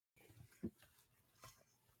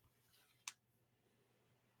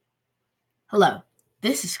Hello,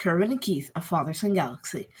 this is Kerwin and Keith of Fathers and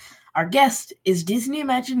Galaxy. Our guest is Disney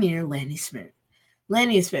Imagineer Lanny Smoot.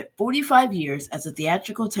 Lanny has spent 45 years as a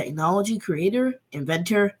theatrical technology creator,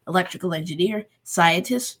 inventor, electrical engineer,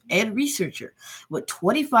 scientist, and researcher, with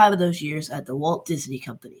 25 of those years at the Walt Disney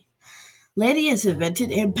Company. Lanny has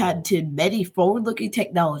invented and patented many forward-looking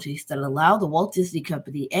technologies that allow the Walt Disney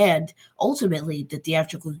Company and, ultimately, the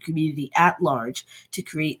theatrical community at large to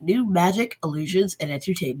create new magic, illusions, and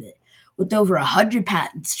entertainment. With over 100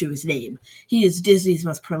 patents to his name, he is Disney's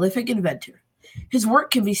most prolific inventor. His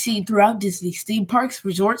work can be seen throughout Disney's theme parks,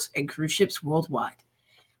 resorts, and cruise ships worldwide.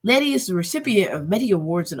 Lanny is the recipient of many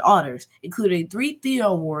awards and honors, including 3 Thea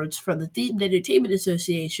Awards from the Themed Entertainment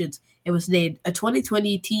Associations, and was named a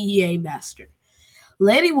 2020 TEA Master.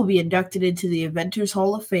 Lanny will be inducted into the Inventors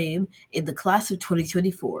Hall of Fame in the class of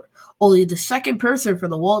 2024, only the second person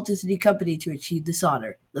from the Walt Disney Company to achieve this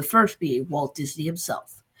honor, the first being Walt Disney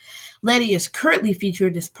himself. Lanny is currently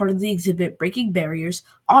featured as part of the exhibit Breaking Barriers,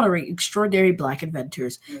 honoring extraordinary Black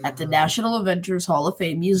inventors at the National Inventors Hall of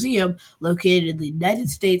Fame Museum located in the United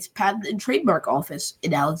States Patent and Trademark Office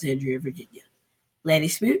in Alexandria, Virginia. Lanny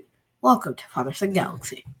Smoot, welcome to Fathers and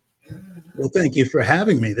Galaxy. Well, thank you for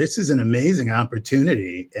having me. This is an amazing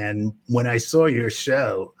opportunity. And when I saw your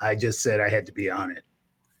show, I just said I had to be on it.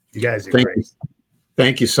 You guys are great.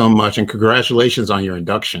 Thank you so much. And congratulations on your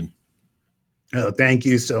induction. Oh, thank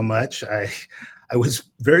you so much. I was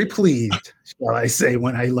very pleased, shall I say,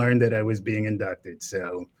 when I learned that I was being inducted.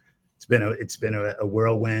 So it's been a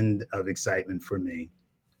whirlwind of excitement for me.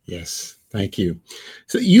 Yes, thank you.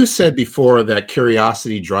 So you said before that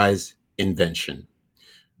curiosity drives invention.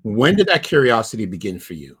 When did that curiosity begin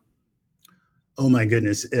for you? Oh my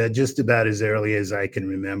goodness, just about as early as I can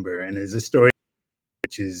remember. And there's a story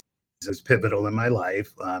which is pivotal in my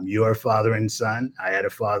life. Your father and son. I had a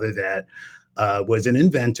father that was an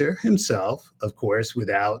inventor himself, of course,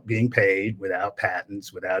 without being paid, without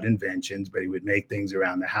patents, without inventions, but he would make things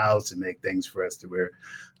around the house and make things for us to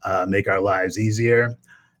make our lives easier.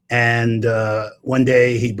 And one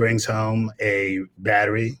day he brings home a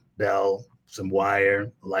battery, bell, some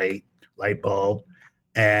wire, light bulb,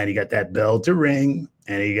 and he got that bell to ring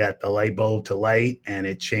and he got the light bulb to light, and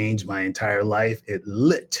it changed my entire life. It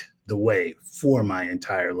lit the way for my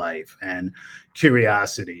entire life and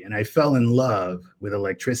curiosity. And I fell in love with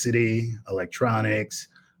electricity, electronics,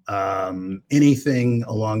 anything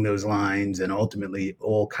along those lines, and ultimately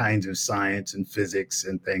all kinds of science and physics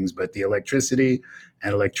and things. But the electricity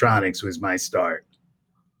and electronics was my start.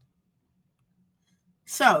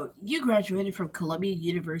 So, you graduated from Columbia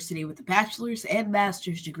University with a bachelor's and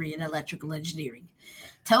master's degree in electrical engineering.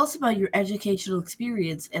 Tell us about your educational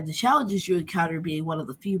experience and the challenges you encountered being one of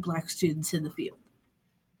the few Black students in the field.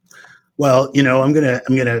 Well, I'm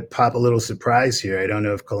gonna pop a little surprise here. I don't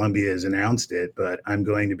know if Columbia has announced it, but I'm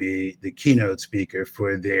going to be the keynote speaker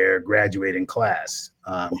for their graduating class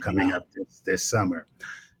coming up this summer.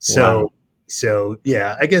 So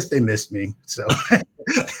yeah, I guess they missed me. So I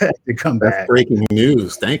had to come back. That's breaking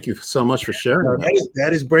news. Thank you so much for sharing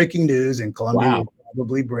that is breaking news, and Columbia will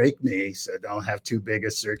probably break me, so don't have too big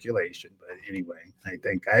a circulation. But anyway, I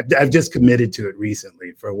think I've just committed to it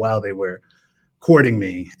recently. For a while they were courting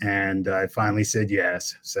me, and I finally said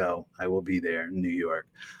yes. So I will be there in New York.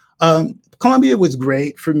 Columbia was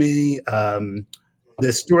great for me.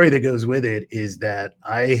 The story that goes with it is that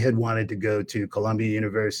I had wanted to go to Columbia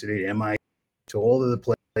University, MIT, to all of the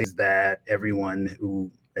places that everyone who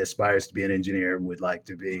aspires to be an engineer would like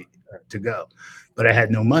to go. But I had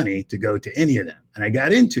no money to go to any of them. And I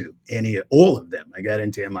got into all of them. I got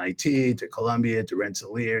into MIT, to Columbia, to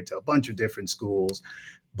Rensselaer, to a bunch of different schools.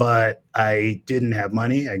 But I didn't have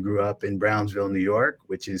money. I grew up in Brownsville, New York,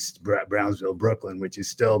 which is Brownsville, Brooklyn, which is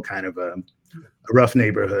still kind of a rough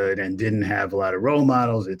neighborhood, and didn't have a lot of role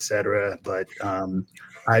models, et cetera. But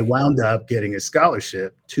I wound up getting a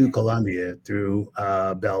scholarship to Columbia through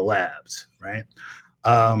Bell Labs, right?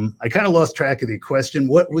 I kind of lost track of the question.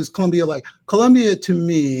 What was Columbia like? Columbia to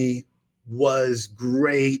me was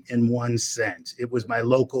great in one sense. It was my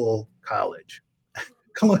local college.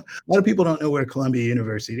 A lot of people don't know where Columbia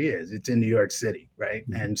University is. It's in New York City, right?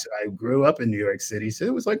 And so I grew up in New York City, so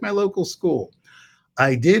it was like my local school.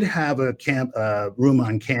 I did have a room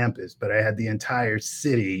on campus, but I had the entire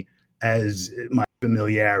city as my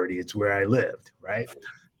familiarity. It's where I lived, right?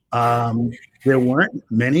 There weren't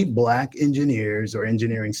many Black engineers or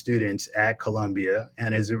engineering students at Columbia,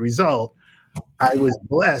 and as a result, I was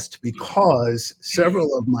blessed because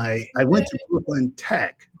I went to Brooklyn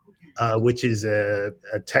Tech, which is a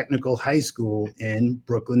technical high school in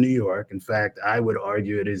Brooklyn, New York. In fact, I would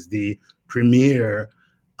argue it is the premier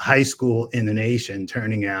high school in the nation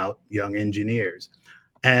turning out young engineers.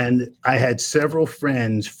 And I had several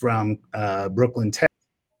friends from Brooklyn, Texas,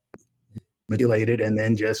 matriculated and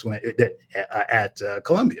then just went at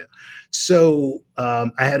Columbia. So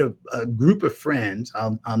I had a group of friends.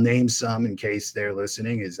 I'll name some in case they're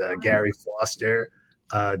listening. Is Gary Foster,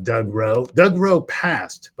 Doug Rowe. Doug Rowe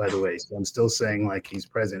passed, by the way, so I'm still saying like he's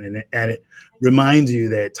present. And it reminds you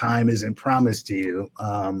that time isn't promised to you,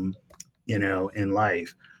 you know, in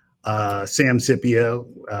life. Sam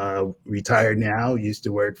Scipio, retired now, used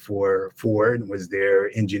to work for Ford, was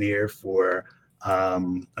their engineer for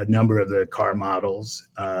a number of the car models.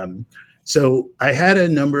 So I had a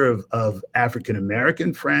number of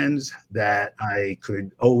African-American friends that I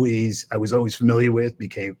was always familiar with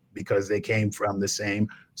because they came from the same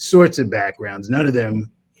sorts of backgrounds. None of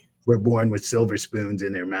them were born with silver spoons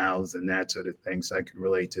in their mouths and that sort of thing. So I could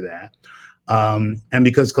relate to that. And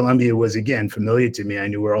because Columbia was, again, familiar to me, I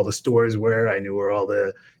knew where all the stores were. I knew where all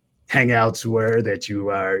the hangouts were that you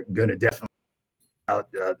are going to definitely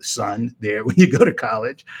out the sun there when you go to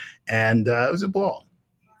college. And it was a ball.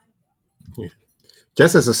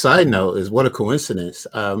 Just as a side note, is what a coincidence.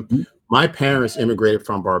 My parents immigrated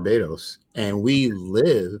from Barbados, and we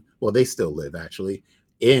live, well, they still live actually,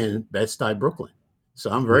 in Bed-Stuy, Brooklyn. So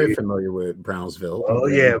I'm very familiar with Brownsville. Oh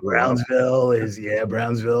yeah, Brownsville.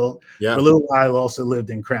 Yeah. For a little while, also lived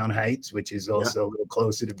in Crown Heights, which is also a little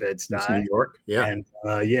closer to Bed-Stuy, East New York. Yeah, and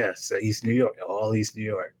so East New York, all East New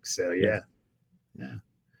York. So yeah. You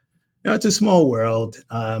know, it's a small world.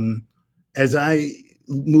 As I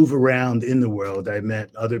move around in the world, I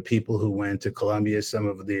met other people who went to Columbia, some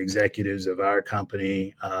of the executives of our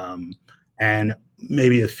company, and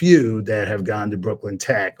maybe a few that have gone to Brooklyn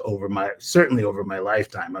Tech certainly over my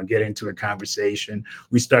lifetime. I'll get into a conversation.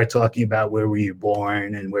 We start talking about where were you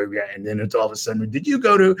born and and then it's all of a sudden, did you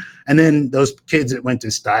go to, and then those kids that went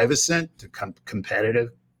to Stuyvesant, to competitive,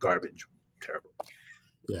 garbage, terrible.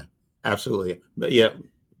 Yeah, absolutely. But yeah,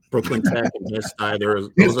 Brooklyn Tech and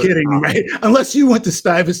Bed-Stuy, just kidding, right? Unless you went to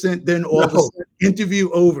Stuyvesant, then all of a sudden,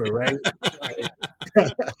 interview over, right?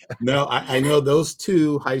 No, I know those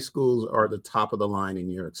two high schools are the top of the line in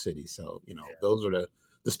New York City. So, you know, those are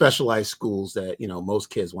the specialized schools that, you know, most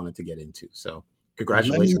kids wanted to get into. So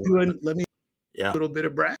congratulations. Let me do a little bit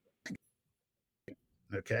of bragging.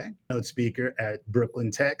 Okay. Note speaker at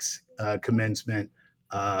Brooklyn Tech's commencement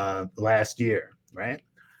last year, right?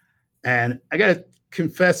 And I got to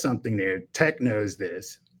confess something there. Tech knows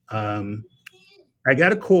this. I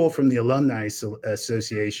got a call from the Alumni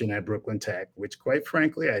Association at Brooklyn Tech, which quite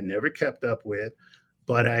frankly, I never kept up with,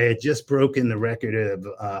 but I had just broken the record of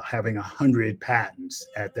having 100 patents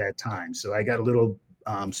at that time. So I got a little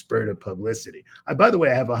spurt of publicity. By the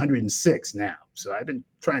way, I have 106 now. So I've been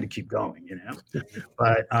trying to keep going, you know,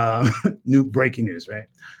 but new breaking news, right?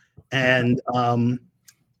 And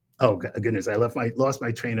oh goodness, I lost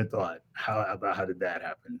my train of thought. How did that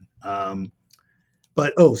happen?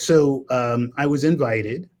 So I was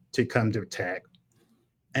invited to come to Tech,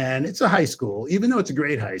 and it's a high school, even though it's a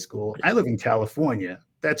great high school. I live in California.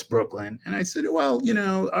 That's Brooklyn. And I said, well, you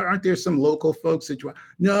know, aren't there some local folks that you want?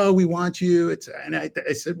 No, we want you. And I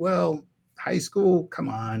said, well, high school, come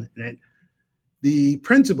on. And the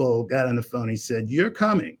principal got on the phone. He said, you're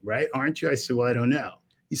coming, right? Aren't you? I said, well, I don't know.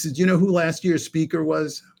 He said, you know who last year's speaker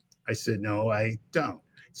was? I said, no, I don't.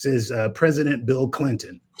 He says, President Bill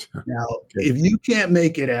Clinton. Now, if you can't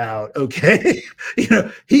make it out, okay, you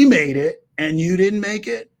know, he made it and you didn't make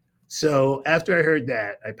it. So after I heard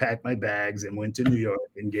that, I packed my bags and went to New York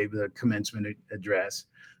and gave the commencement address,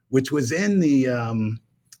 which was in the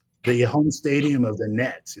home stadium of the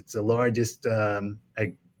Nets. It's the largest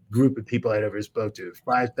group of people I'd ever spoke to,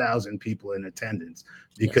 5,000 people in attendance,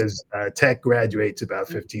 because Tech graduates about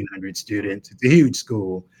 1,500 students. It's a huge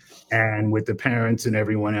school. And with the parents and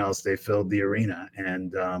everyone else, they filled the arena.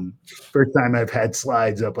 And first time I've had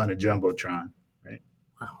slides up on a Jumbotron, right?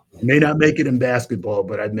 Wow. I may not make it in basketball,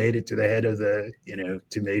 but I made it to the head of the, you know,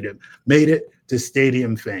 made it to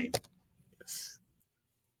stadium fame. Yes.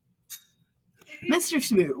 Mr.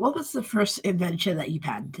 Smoot, what was the first invention that you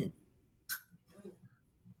patented?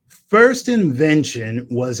 First invention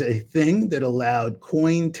was a thing that allowed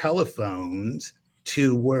coin telephones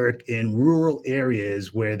to work in rural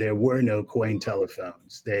areas where there were no coin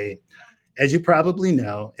telephones. As you probably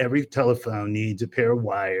know, every telephone needs a pair of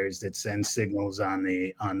wires that send signals on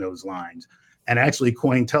those lines. And actually,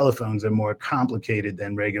 coin telephones are more complicated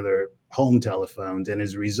than regular home telephones, and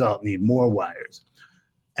as a result, need more wires.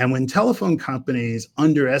 And when telephone companies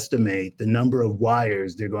underestimate the number of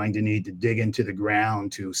wires they're going to need to dig into the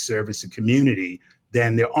ground to service a community,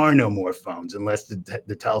 then there are no more phones unless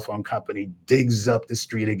the telephone company digs up the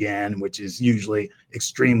street again, which is usually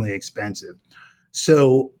extremely expensive.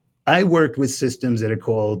 So I worked with systems that are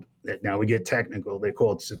called, now we get technical, they're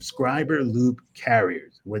called subscriber loop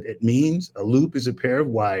carriers. What it means, a loop is a pair of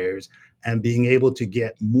wires, and being able to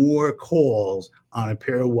get more calls on a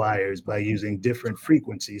pair of wires by using different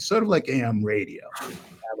frequencies, sort of like AM radio. You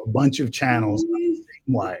have a bunch of channels on the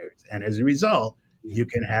same wires, and as a result, you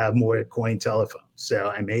can have more coin telephones.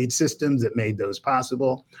 So I made systems that made those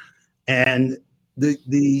possible. And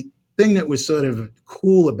the thing that was sort of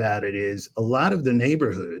cool about it is a lot of the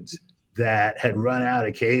neighborhoods that had run out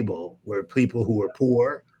of cable were people who were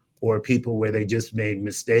poor or people where they just made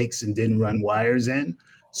mistakes and didn't run wires in.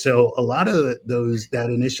 So a lot of that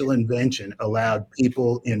initial invention allowed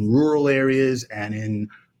people in rural areas and in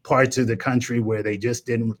parts of the country where they just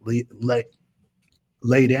didn't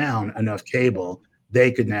lay down enough cable, they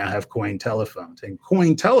could now have coin telephones. And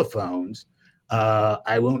coin telephones, I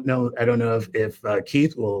don't know if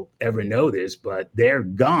Keith will ever know this, but they're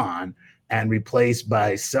gone and replaced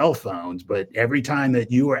by cell phones. But every time that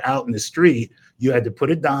you were out in the street, you had to put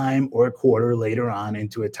a dime or a quarter later on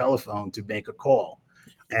into a telephone to make a call.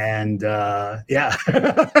 And yeah,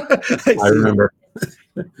 I remember.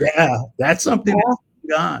 Yeah, that's something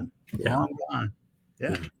that's gone, long gone.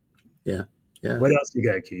 Yeah. What else you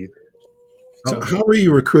got, Keith? So how were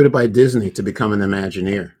you recruited by Disney to become an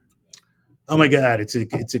Imagineer? Oh my God, it's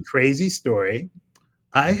a crazy story.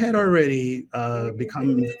 I had already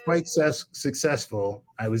become quite successful.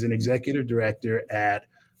 I was an executive director at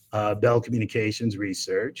Bell Communications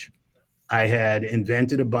Research. I had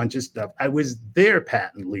invented a bunch of stuff. I was their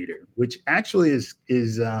patent leader, which actually is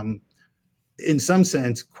in some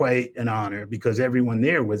sense quite an honor because everyone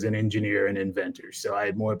there was an engineer and inventor. So I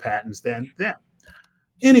had more patents than them.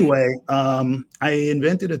 Anyway, I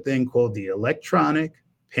invented a thing called the electronic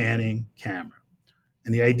panning camera.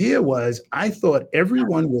 And the idea was I thought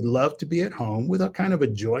everyone would love to be at home with a kind of a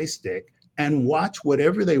joystick and watch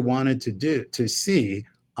whatever they wanted to see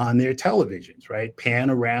on their televisions, right? Pan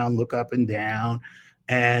around, look up and down.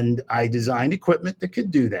 And I designed equipment that could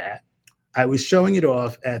do that. I was showing it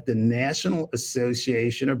off at the National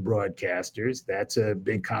Association of Broadcasters. That's a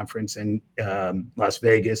big conference in Las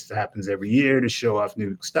Vegas that happens every year to show off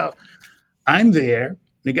new stuff. I'm there.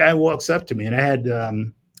 The guy walks up to me, and I had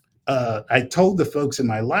I told the folks in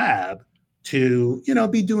my lab to,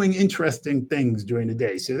 be doing interesting things during the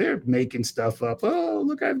day. So they're making stuff up. Oh,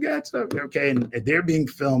 look, I've got stuff. Okay, and they're being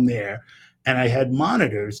filmed there. And I had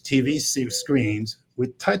monitors, TV screens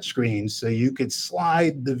with touch screens, so you could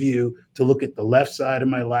slide the view to look at the left side of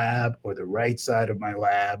my lab or the right side of my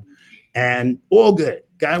lab, and all good.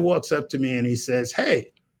 Guy walks up to me and he says,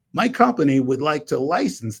 "Hey, my company would like to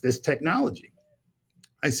license this technology."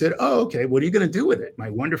 I said, "Oh, okay. What are you going to do with it? My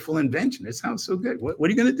wonderful invention. It sounds so good. What are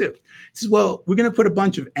you going to do?" He says, "Well, we're going to put a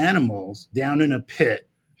bunch of animals down in a pit,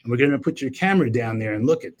 and we're going to put your camera down there and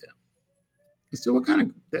look at them." I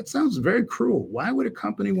said, that sounds very cruel. Why would a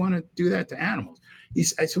company want to do that to animals?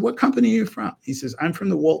 I said, "What company are you from?" He says, "I'm from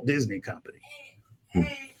the Walt Disney Company."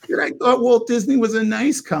 I thought Walt Disney was a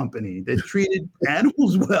nice company that treated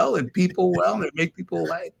animals well and people well and make people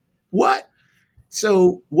like, what?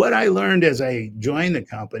 So what I learned as I joined the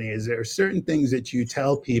company is there are certain things that you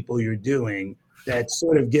tell people you're doing that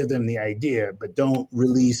sort of give them the idea, but don't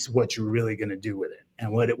release what you're really going to do with it.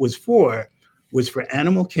 And what it was for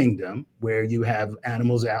Animal Kingdom, where you have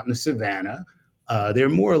animals out in the savannah. They're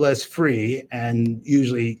more or less free, and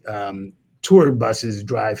usually tour buses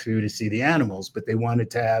drive through to see the animals, but they wanted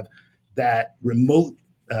to have that remote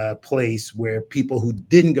place where people who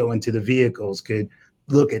didn't go into the vehicles could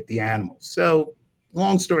look at the animals. So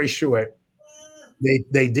long story short,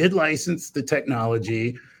 they did license the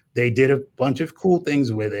technology. They did a bunch of cool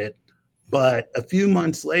things with it. But a few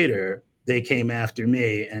months later, they came after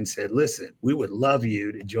me and said, "Listen, we would love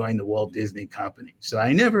you to join the Walt Disney Company." So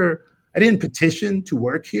I didn't petition to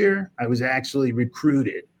work here. I was actually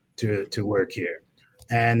recruited to work here.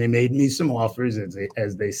 And they made me some offers,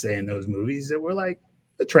 as they say in those movies, that were like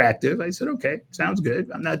attractive. I said, "Okay, sounds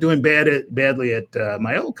good. I'm not doing badly at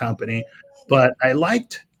my old company," but I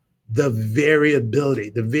liked the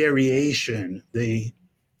variability, the variation, the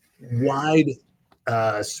wide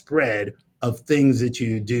spread of things that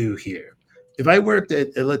you do here. If I worked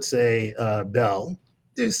at let's say, Bell,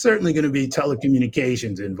 there's certainly going to be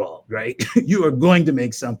telecommunications involved, right? You are going to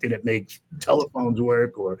make something that makes telephones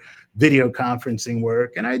work or video conferencing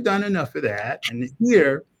work. And I'd done enough of that. And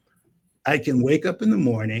here I can wake up in the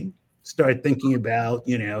morning, start thinking about,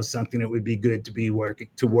 something that would be good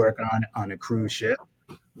to work on a cruise ship.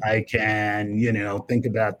 I can, think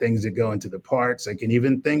about things that go into the parks. I can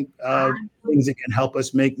even think of things that can help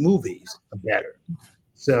us make movies better.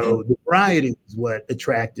 So the variety is what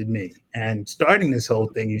attracted me. And starting this whole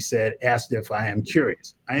thing, you asked if I am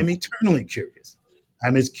curious. I am eternally curious.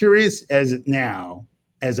 I'm as curious as now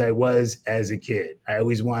as I was as a kid. I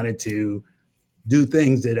always wanted to do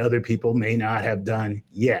things that other people may not have done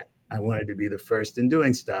yet. I wanted to be the first in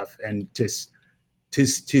doing stuff, and to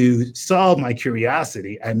solve my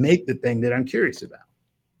curiosity, I make the thing that I'm curious about.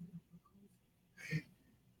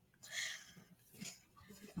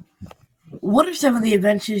 What are some of the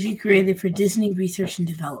inventions you created for Disney research and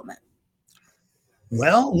development?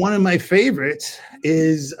 Well, one of my favorites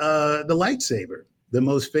is the lightsaber. The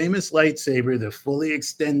most famous lightsaber, the fully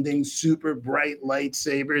extending, super bright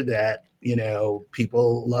lightsaber that,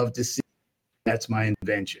 people love to see. That's my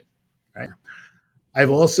invention, right?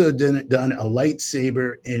 I've also done a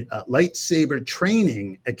lightsaber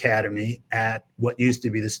training academy at what used to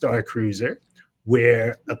be the Star Cruiser,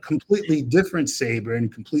 where a completely different saber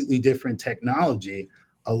and completely different technology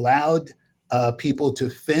allowed people to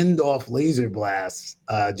fend off laser blasts,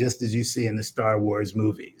 just as you see in the Star Wars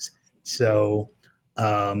movies. So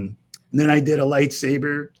then I did a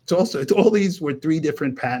lightsaber. All these were 3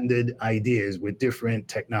 different patented ideas with different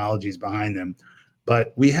technologies behind them.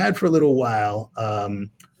 But we had for a little while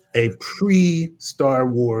a pre-Star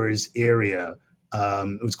Wars area.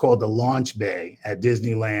 It was called the Launch Bay at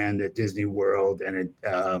Disneyland, at Disney World, and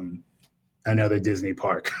at another Disney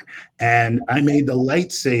park. And I made the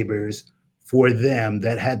lightsabers for them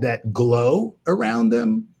that had that glow around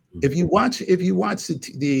them. If you watch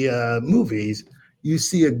the movies, you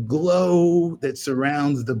see a glow that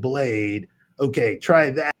surrounds the blade. Okay,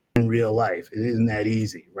 try that in real life. It isn't that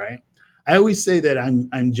easy, right? I always say that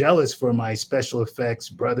I'm jealous for my special effects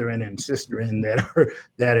brethren and sisterin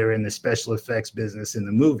that are in the special effects business in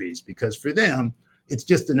the movies, because for them it's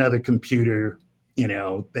just another computer,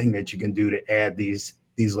 thing that you can do to add these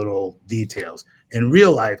little details. In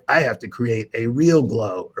real life, I have to create a real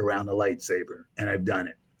glow around the lightsaber, and I've done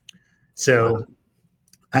it. So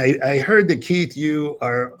I heard that, Keith, you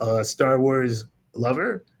are a Star Wars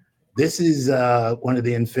lover. This is one of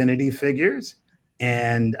the Infinity figures.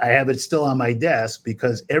 And I have it still on my desk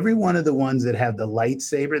because every one of the ones that have the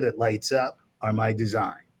lightsaber that lights up are my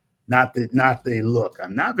design, not the look.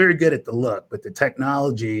 I'm not very good at the look, but the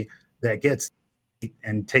technology that gets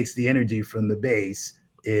and takes the energy from the base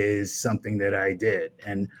is something that I did.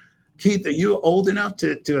 And Keith, are you old enough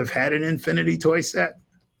to have had an Infinity toy set?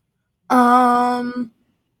 When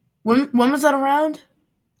was that around?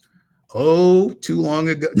 Oh, too long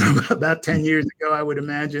ago. About 10 years ago, I would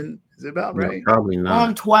imagine. Is it about right? No, probably not.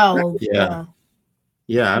 I'm 12. Yeah.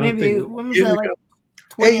 Yeah, I don't think. When was that?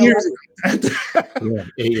 Like 8 years ago. Yeah,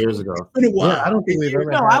 8 years ago. It's been a while. Yeah, I don't think we've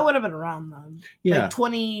ever. No, I would have been around then. Yeah. Like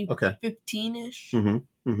 2015-ish. Mm-hmm.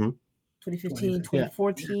 Mm-hmm. 2015,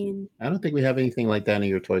 2014. I don't think we have anything like that in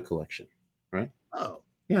your toy collection, right? Oh.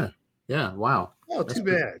 Yeah. Yeah. Wow. Oh, too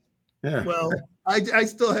bad. Yeah. Well, I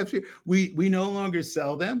still have to. We no longer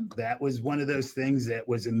sell them. That was one of those things that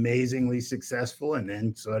was amazingly successful, and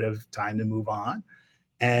then sort of time to move on.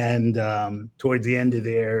 And towards the end of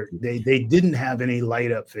they didn't have any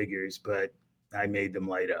light up figures, but I made them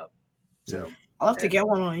light up. So I'll have to get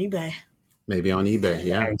one on eBay. Maybe on eBay.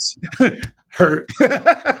 Yeah. Hurt.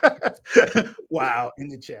 Wow, in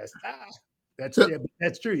the chest. That's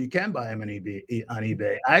true. You can buy them on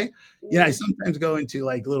eBay. I sometimes go into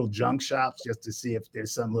like little junk shops just to see if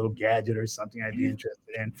there's some little gadget or something I'd be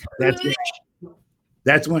interested in.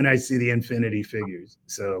 That's when I see the Infinity figures.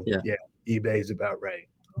 So yeah, eBay is about right.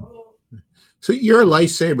 So your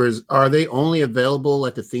lightsabers, are they only available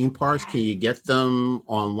at the theme parks? Can you get them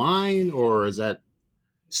online, or is that?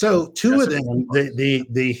 So 2 of them,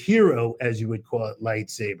 the hero, as you would call it,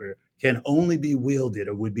 lightsaber, can only be wielded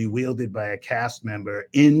or would be wielded by a cast member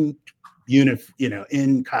in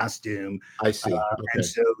costume. I see. Okay. And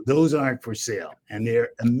so those aren't for sale, and they're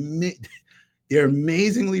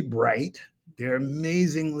amazingly bright. They're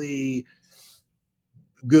amazingly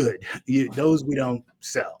good. Those we don't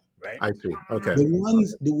sell, right? I see. Okay.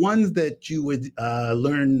 The ones that you would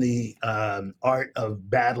learn the art of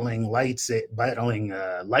battling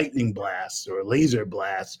lightning blasts or laser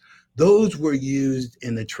blasts, those were used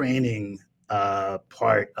in the training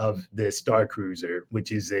part of the Star Cruiser,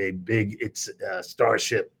 which is it's a Star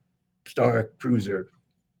Cruiser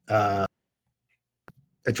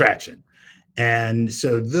attraction. And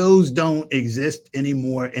so those don't exist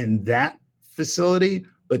anymore in that facility,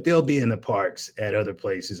 but they'll be in the parks at other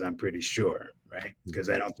places, I'm pretty sure, right? Because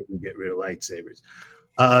I don't think we get rid of lightsabers.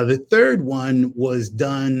 The third one was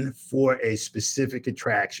done for a specific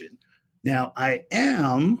attraction. Now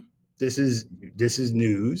this is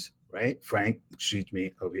news, right? Frank, excuse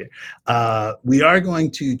me, over here. We are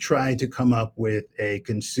going to try to come up with a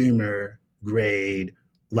consumer grade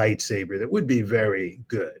lightsaber that would be very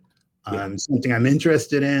good. Something I'm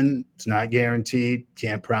interested in. It's not guaranteed.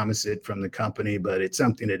 Can't promise it from the company, but it's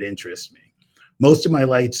something that interests me. Most of my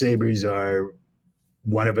lightsabers are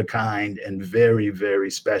one of a kind and very, very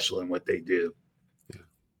special in what they do.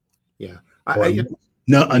 Yeah.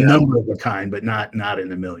 A number of a kind, but not in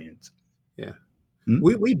the millions. Yeah.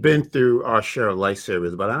 We've been through our share of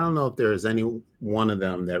lightsabers, but I don't know if there's any one of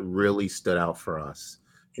them that really stood out for us,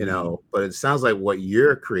 but it sounds like what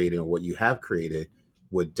you're creating or what you have created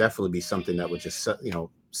would definitely be something that would just,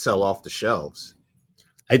 sell off the shelves.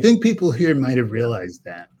 I think people here might have realized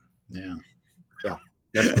that. Yeah. Yeah.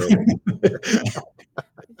 That's great.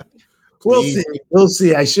 We'll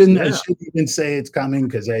see. I shouldn't even say it's coming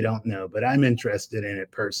because I don't know, but I'm interested in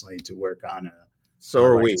it personally to work on a. So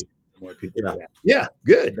are we. More people. Yeah,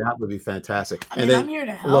 good. That would be fantastic. I'm here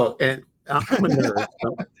to help. Look, and I'm a nerd.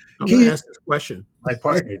 I'm going to ask this question. My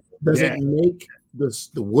partner. Does it make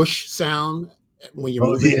the whoosh sound when you're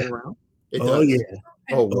moving it around? It does. Yeah.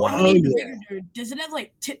 Oh, wow. Does it have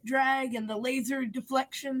like tip drag and the laser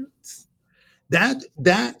deflections?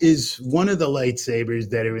 That is one of the lightsabers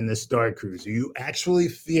that are in the Star Cruiser. You actually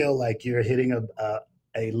feel like you're hitting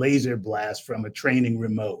a laser blast from a training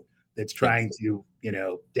remote that's trying to,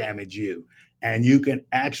 damage you. And you can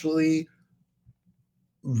actually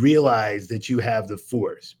realize that you have the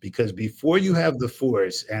force, because before you have the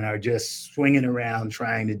force and are just swinging around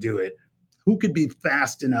trying to do it, who could be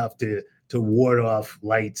fast enough to ward off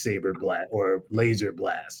lightsaber blast or laser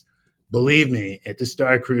blast? Believe me, at the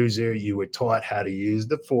Star Cruiser, you were taught how to use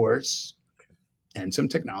the force and some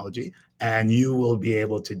technology, and you will be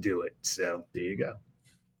able to do it. So there you go.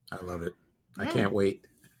 I love it. I can't wait.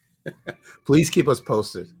 Please keep us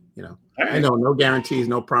posted. Right. I know no guarantees,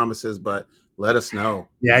 no promises, but let us know.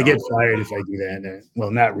 Yeah, I get fired if I do that.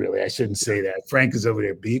 Well, not really. I shouldn't say that. Frank is over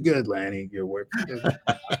there. Be good, Lanny. Your work.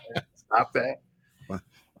 Stop that.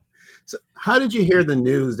 So how did you hear the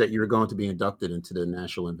news that you were going to be inducted into the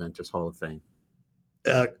National Inventors Hall of Fame?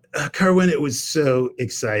 Kerwin, it was so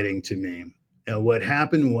exciting to me. What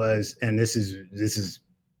happened was, and this is,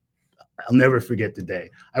 I'll never forget the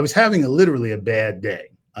day. I was having literally a bad day.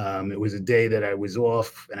 It was a day that I was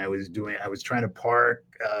off and I was trying to park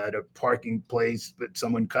at a parking place, but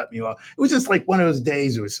someone cut me off. It was just like one of those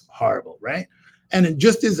days. It was horrible, right? And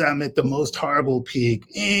just as I'm at the most horrible peak,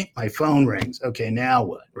 my phone rings. Okay, now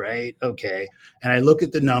what, right? Okay. And I look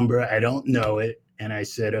at the number. I don't know it. And I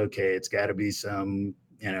said, okay, it's got to be some,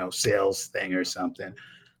 sales thing or something.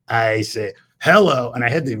 I say, hello. And I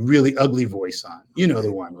had the really ugly voice on. You know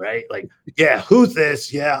the one, right? Like, yeah, who's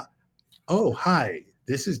this? Yeah. Oh, hi.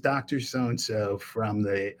 This is Dr. So-and-so from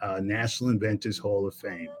the National Inventors Hall of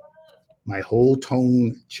Fame. My whole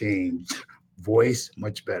tone changed. Voice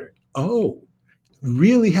much better. Oh,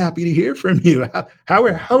 really happy to hear from you. How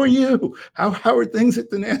are you? How are things at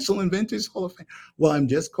the National Inventors Hall of Fame? Well, I'm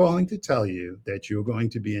just calling to tell you that you're going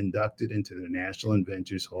to be inducted into the National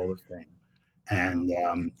Inventors Hall of Fame. And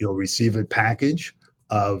you'll receive a package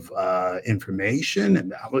of information.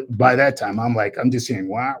 And by that time, I'm just saying,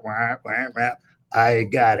 wah, wah, wah, wah. I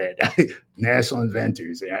got it. National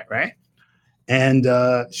Inventors, right? And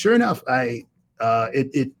sure enough,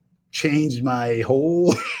 it changed my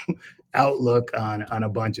whole outlook on a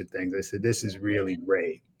bunch of things. I said, this is really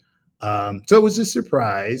great. So it was a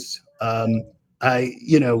surprise. You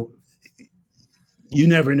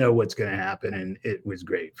never know what's going to happen, and it was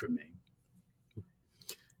great for me.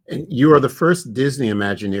 And you are the first Disney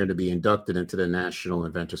Imagineer to be inducted into the National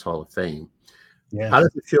Inventors Hall of Fame. Yes. How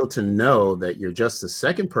does it feel to know that you're just the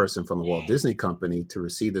second person from the Walt Disney Company to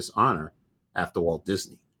receive this honor after Walt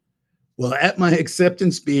Disney? Well, at my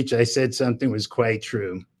acceptance speech, I said something was quite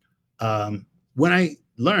true. When I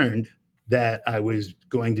learned that I was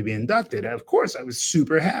going to be inducted, of course, I was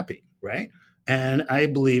super happy, right? And I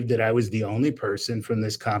believed that I was the only person from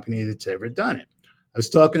this company that's ever done it. I was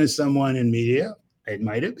talking to someone in media. It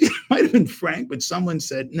might have been Frank, but someone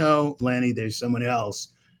said, no, Lanny, there's someone else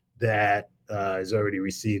that has already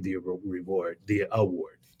received the award,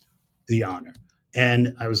 the honor.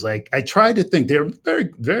 And I was like, I tried to think they're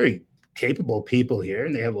very, very capable people here,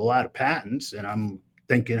 and they have a lot of patents. And I'm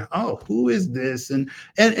thinking, oh, who is this? And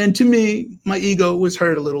to me, my ego was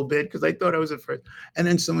hurt a little bit because I thought I was the first. And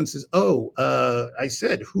then someone says, I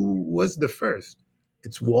said, who was the first?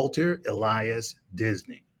 It's Walter Elias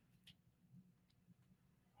Disney.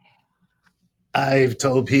 I've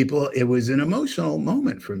told people it was an emotional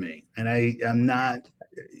moment for me. And I'm not,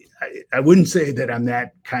 I wouldn't say that I'm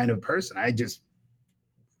that kind of person. I just,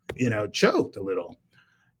 choked a little.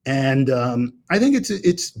 And I think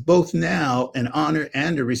it's both now an honor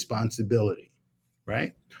and a responsibility,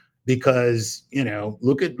 right? Because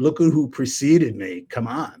look at who preceded me. Come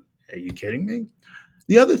on, are you kidding me?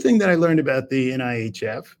 The other thing that I learned about the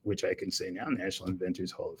NIHF, which I can say now, National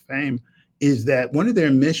Inventors Hall of Fame, is that one of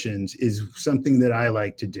their missions is something that I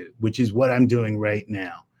like to do, which is what I'm doing right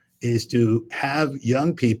now, is to have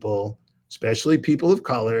young people, especially people of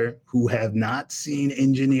color, who have not seen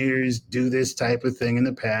engineers do this type of thing in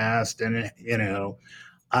the past. And,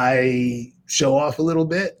 I show off a little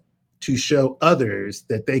bit to show others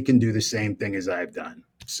that they can do the same thing as I've done.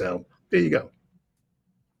 So there you go.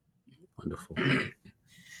 Wonderful.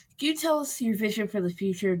 Can you tell us your vision for the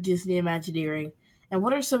future of Disney Imagineering, and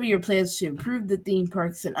what are some of your plans to improve the theme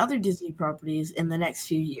parks and other Disney properties in the next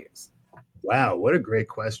few years? Wow, what a great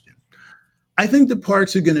question. I think the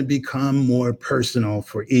parks are going to become more personal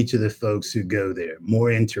for each of the folks who go there, more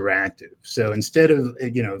interactive. So instead of,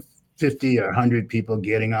 50 or 100 people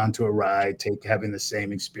getting onto a ride, having the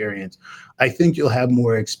same experience, I think you'll have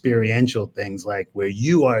more experiential things, like where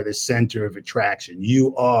you are the center of attraction.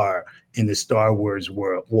 You are in the Star Wars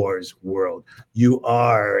world. You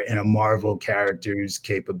are in a Marvel character's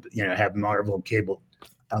have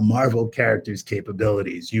Marvel character's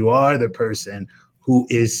capabilities. You are the person who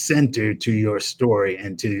is centered to your story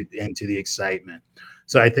and to the excitement.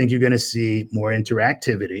 So I think you're going to see more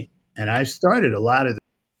interactivity. And I've started a lot of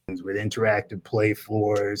things with interactive play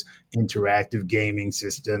floors, interactive gaming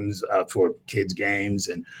systems for kids' games,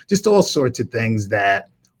 and just all sorts of things that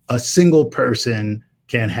a single person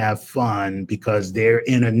can have fun because they're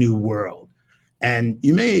in a new world. And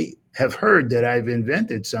you may have heard that I've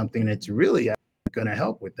invented something that's really going to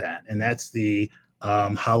help with that. And that's the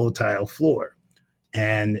hollow tile floor.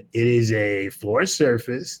 And it is a floor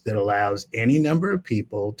surface that allows any number of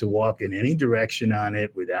people to walk in any direction on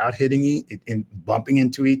it without hitting and bumping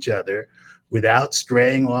into each other, without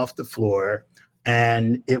straying off the floor.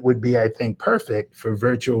 And it would be, I think, perfect for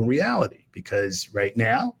virtual reality, because right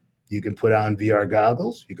now you can put on VR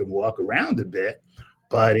goggles, you can walk around a bit,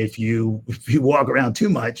 but if you walk around too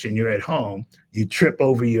much and you're at home, you trip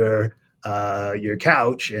over your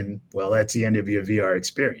couch, and well, that's the end of your VR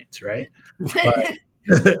experience, right? But,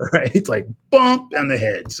 right, it's like bump on the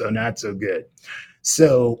head, so not so good.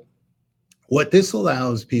 So what this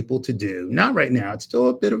allows people to do, not right now, it's still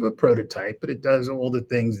a bit of a prototype, but it does all the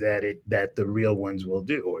things that the real ones will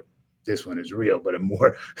do, or this one is real, but a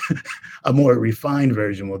more a more refined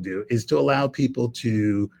version will do, is to allow people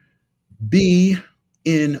to be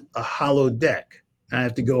in a hollow deck. I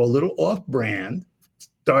have to go a little off brand.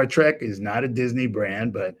 Star Trek is not a Disney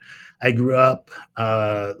brand, but I grew up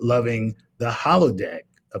loving the holodeck,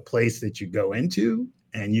 a place that you go into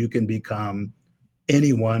and you can become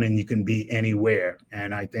anyone and you can be anywhere.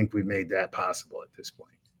 And I think we've made that possible at this point.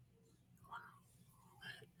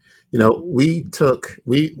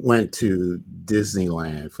 We went to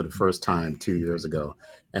Disneyland for the first time 2 years ago,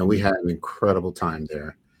 and we had an incredible time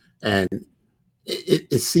there. And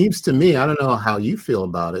it seems to me, I don't know how you feel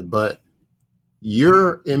about it, but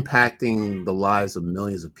you're impacting the lives of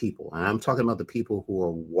millions of people. And I'm talking about the people who are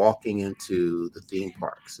walking into the theme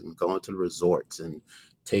parks and going to the resorts and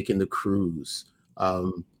taking the cruise.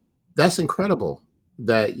 That's incredible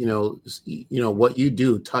that, what you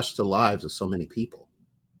do touched the lives of so many people.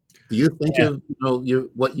 Do you think of,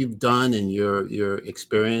 what you've done and your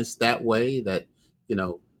experience that way, that,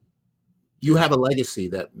 you have a legacy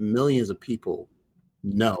that millions of people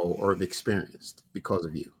know or have experienced because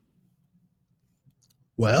of you?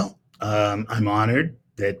 Well, I'm honored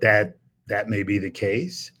that may be the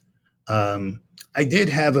case. I did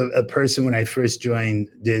have a person when I first joined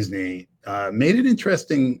Disney made an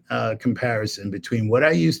interesting comparison between what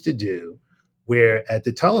I used to do, where at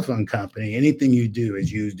the telephone company, anything you do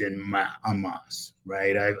is used en masse,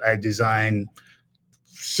 right? I designed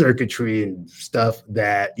circuitry and stuff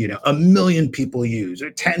that, 1 million people use,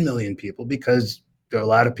 or 10 million people, because there are a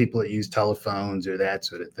lot of people that use telephones or that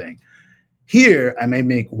sort of thing. Here, I may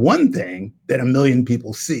make one thing that 1 million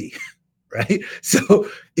people see, right? So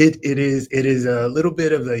it is a little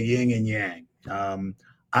bit of a yin and yang.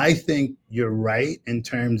 I think you're right in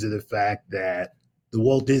terms of the fact that the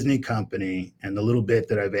Walt Disney Company and the little bit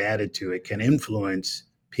that I've added to it can influence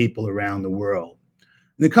people around the world.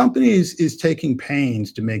 The company is taking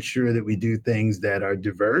pains to make sure that we do things that are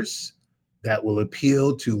diverse, that will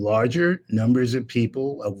appeal to larger numbers of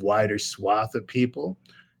people, a wider swath of people.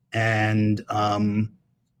 And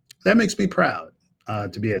that makes me proud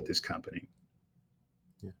to be at this company.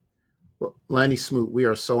 Well, Lanny Smoot, we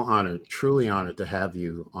are so honored, truly honored to have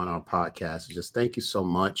you on our podcast. Just thank you so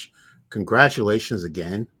much. Congratulations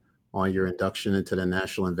again on your induction into the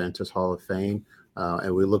National Inventors Hall of Fame.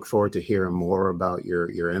 And we look forward to hearing more about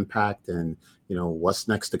your impact and, what's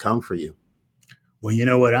next to come for you.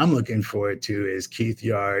 Well, what I'm looking forward to is Keith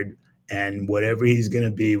Yard and whatever he's going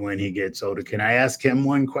to be when he gets older. Can I ask him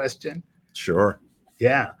one question? Sure.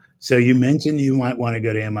 Yeah. So you mentioned you might want to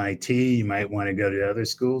go to MIT. You might want to go to other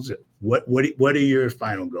schools. What are your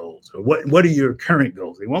final goals, or what are your current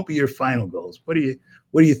goals? They won't be your final goals. What are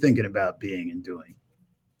you thinking about being and doing?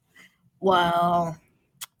 Well,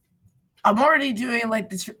 I'm already doing like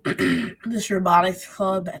this this robotics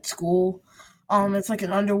club at school. It's like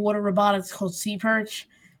an underwater robotics called Sea Perch.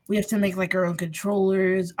 We have to make like our own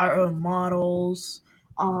controllers, our own models.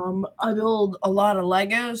 I build a lot of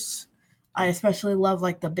Legos. I especially love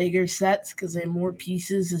like the bigger sets because they're more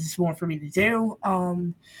pieces. It's more for me to do.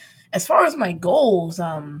 As far as my goals,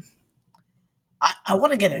 I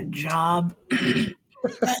want to get a job.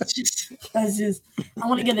 that's just I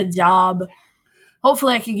want to get a job.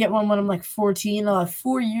 Hopefully I can get one when I'm like 14. I'll have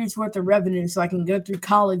 4 years worth of revenue so I can go through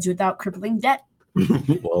college without crippling debt.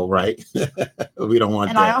 Well, right. We don't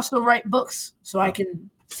want and that. I also write books so I can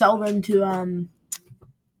sell them to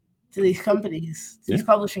these companies, to these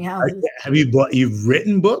publishing houses. You've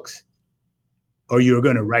written books, or you're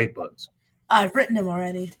going to write books? I've written them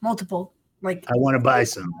already, multiple. Like I want to buy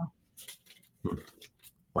some.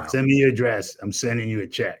 Wow. Send me your address. I'm sending you a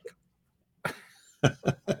check.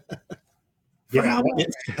 Yeah,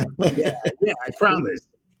 I promise.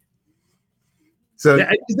 So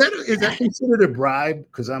is that considered a bribe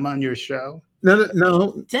because I'm on your show?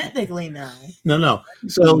 No. Technically, no. No.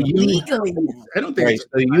 So legally, no. I don't think. Right.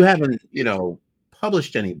 So you haven't,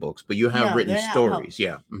 published any books, but you have written stories.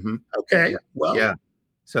 Yeah. Mm-hmm. Okay. Well. Yeah.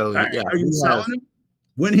 So are you selling them?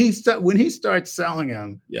 When he starts selling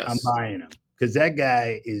them, yes. I'm buying them because that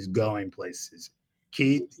guy is going places.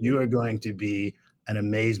 Keith, you are going to be an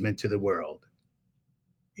amazement to the world.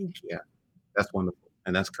 Yeah, that's wonderful,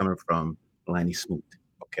 and that's coming from Lanny Smoot.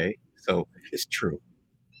 Okay, so it's true.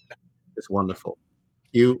 It's wonderful.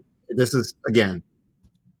 This is again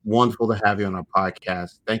wonderful to have you on our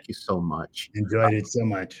podcast. Thank you so much. Enjoyed it so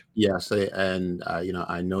much. Yes, and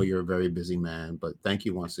I know you're a very busy man, but thank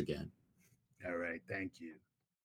you once again. All right, thank you.